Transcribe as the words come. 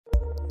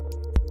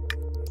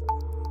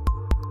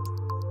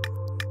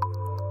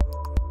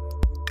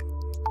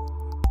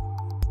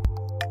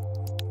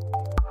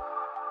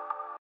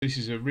This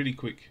is a really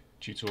quick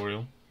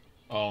tutorial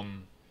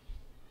on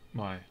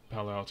my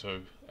Palo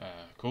Alto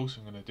course.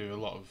 I'm going to do a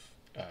lot of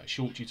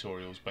short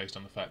tutorials based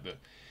on the fact that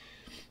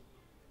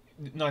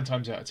 9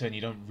 times out of 10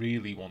 you don't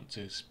really want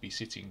to be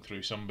sitting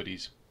through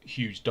somebody's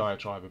huge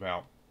diatribe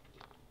about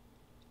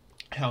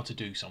how to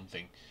do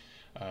something.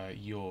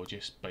 You're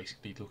just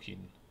basically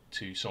looking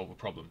to solve a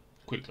problem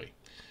quickly.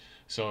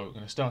 So I'm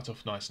going to start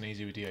off nice and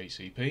easy with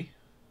DHCP.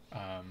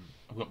 I've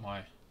got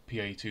my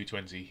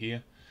PA220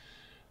 here,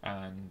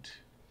 and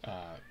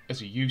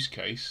as a use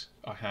case,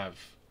 I have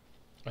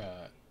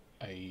a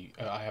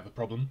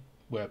problem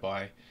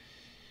whereby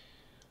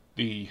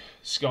the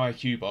Sky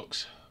queue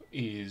box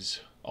is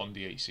on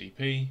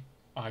DHCP.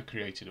 I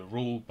created a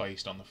rule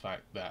based on the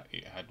fact that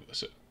it had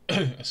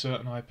a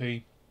certain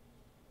IP,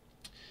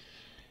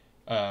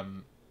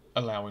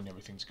 allowing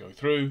everything to go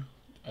through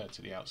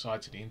to the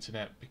outside, to the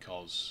internet,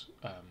 because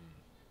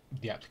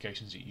the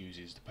applications it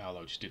uses, the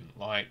Palo just didn't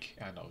like,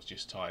 and I was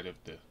just tired of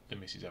the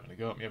missus having to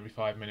go at me every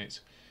 5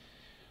 minutes.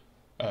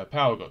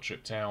 Power got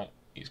tripped out,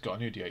 it's got a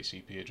new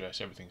DHCP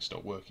address, everything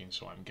stopped working,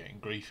 so I'm getting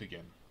grief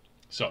again.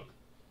 So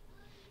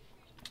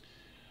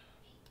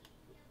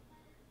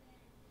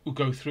we'll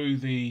go through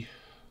the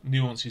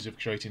nuances of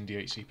creating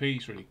DHCP.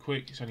 It's really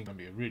quick, it's only going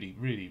to be a really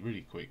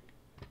quick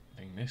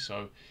thing this.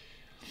 So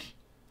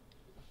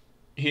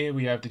here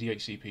we have the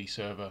DHCP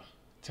Server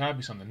tab,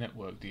 it's on the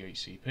network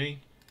DHCP.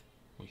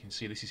 We can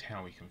see this is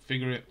how we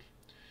configure it.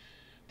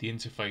 The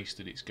interface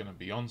that it's going to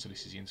be on, so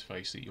this is the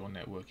interface that your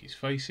network is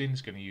facing,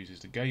 it's going to use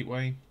as the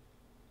gateway.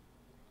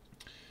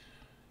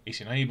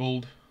 It's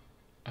enabled,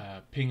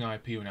 ping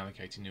IP when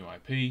allocating new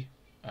IP.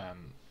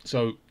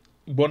 So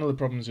one of the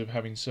problems of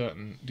having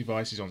certain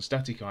devices on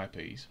static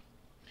IPs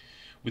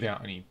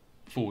without any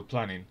forward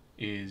planning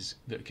is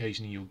that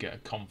occasionally you'll get a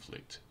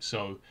conflict.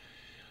 So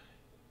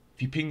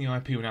if you ping the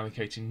IP when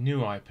allocating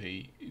new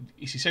IP,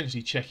 it's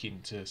essentially checking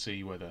to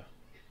see whether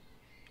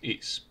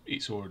it's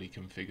already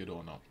configured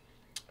or not.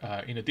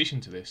 In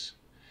addition to this,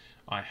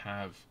 I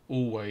have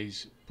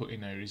always put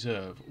in a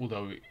reserve,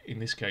 although in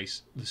this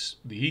case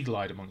the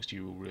eagle-eyed amongst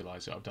you will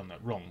realise that I've done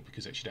that wrong,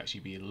 because it should actually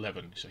be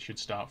 11, so I should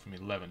start from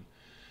 11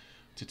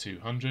 to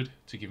 200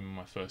 to give them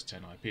my first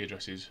 10 IP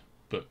addresses,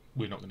 but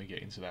we're not going to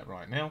get into that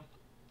right now.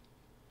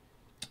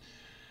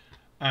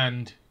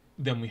 And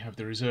then we have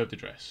the reserved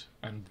address,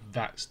 and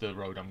that's the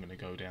road I'm going to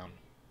go down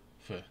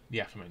for the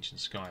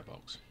aforementioned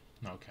Skybox.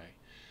 Okay,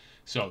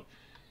 so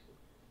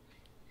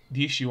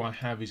the issue I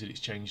have is that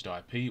it's changed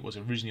IP. It was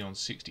originally on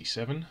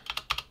 67,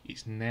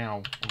 it's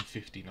now on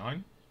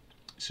 59,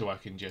 so I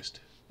can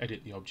just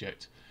edit the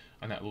object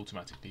and that will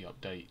automatically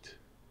update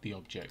the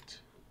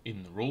object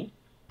in the rule.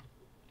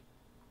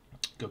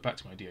 Go back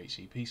to my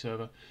DHCP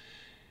server.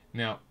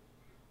 Now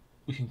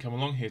we can come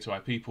along here to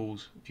IP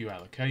pools, view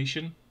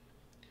allocation,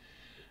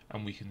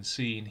 and we can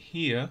see in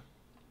here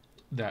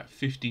that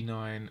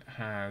 59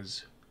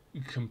 has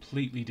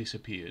completely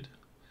disappeared.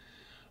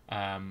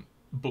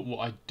 But what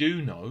I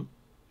do know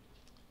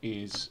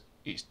is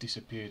it's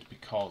disappeared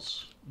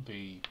because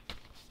the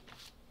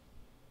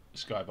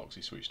Skybox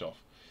is switched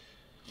off.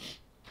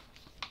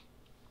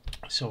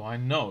 So I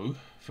know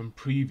from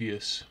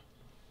previous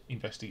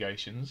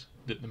investigations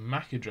that the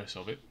MAC address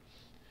of it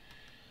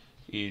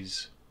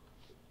is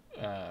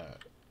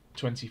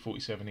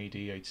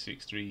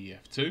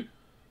 2047ED863EF2.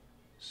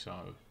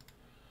 So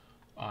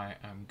I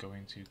am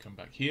going to come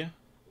back here,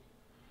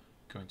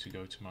 going to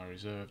go to my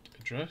reserved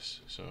address,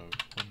 so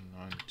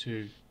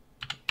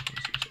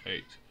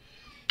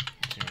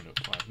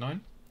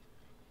 192.168.0.59.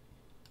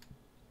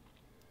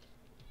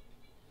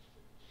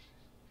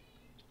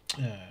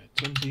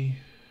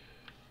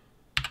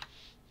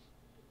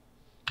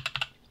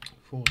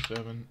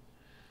 2047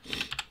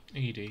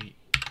 ED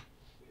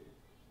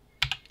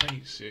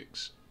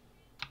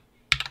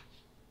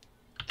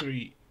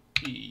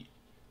 863E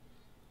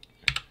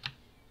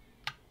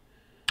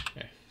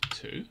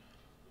F2,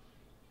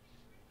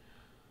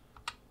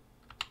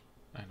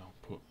 and I'll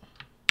put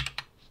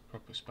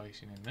proper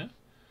spacing in there.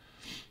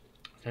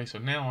 Okay, so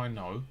now I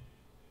know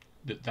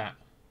that that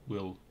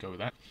will go with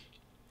that.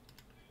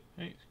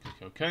 Okay,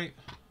 click OK.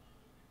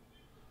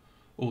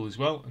 All is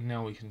well, and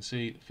now we can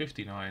see that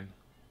 59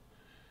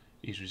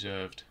 is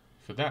reserved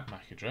for that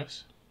MAC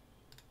address.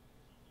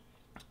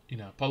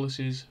 In our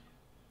policies,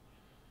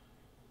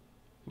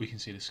 we can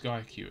see the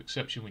Sky queue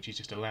exception, which is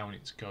just allowing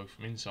it to go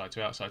from inside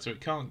to outside, so it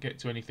can't get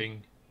to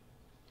anything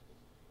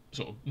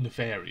sort of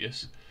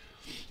nefarious.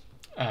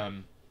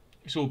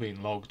 It's all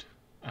being logged,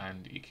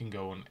 and it can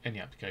go on any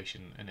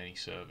application and any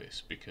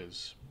service,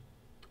 because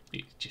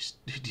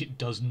it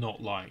does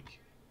not like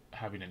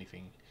having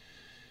anything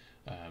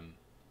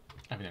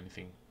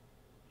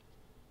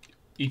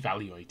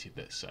evaluated,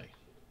 let's say.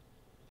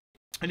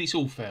 And it's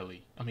all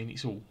fairly, I mean,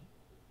 it's all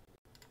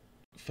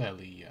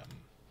fairly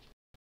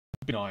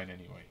benign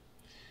anyway.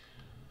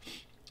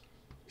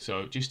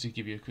 So just to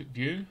give you a quick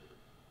view,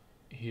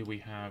 here we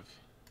have,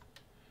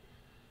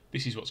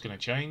 this is what's going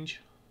to change.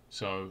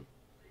 So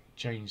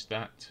change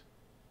that,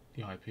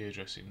 the IP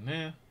address in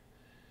there,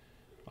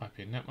 IP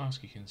and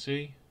netmask, you can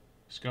see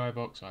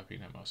Skybox IP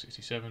netmark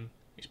 67.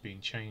 It's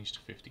being changed to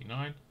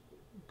 59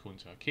 according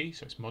to our key,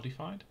 so it's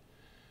modified.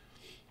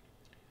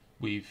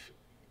 We've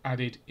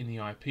added in the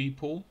IP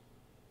pool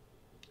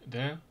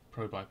there,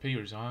 probe IP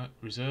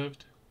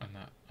reserved, and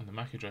the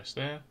MAC address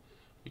there,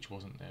 which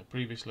wasn't there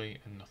previously,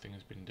 and nothing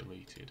has been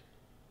deleted.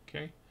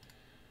 Okay,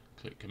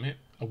 click commit.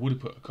 I would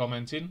have put a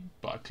comment in,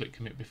 but I clicked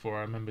commit before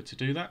I remembered to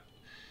do that.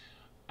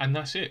 And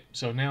that's it.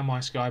 So now my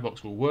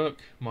Skybox will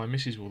work, my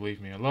missus will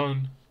leave me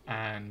alone,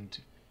 and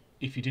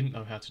if you didn't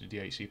know how to do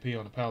DHCP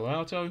on a Palo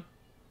Alto,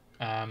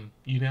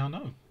 you now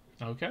know.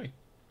 Okay.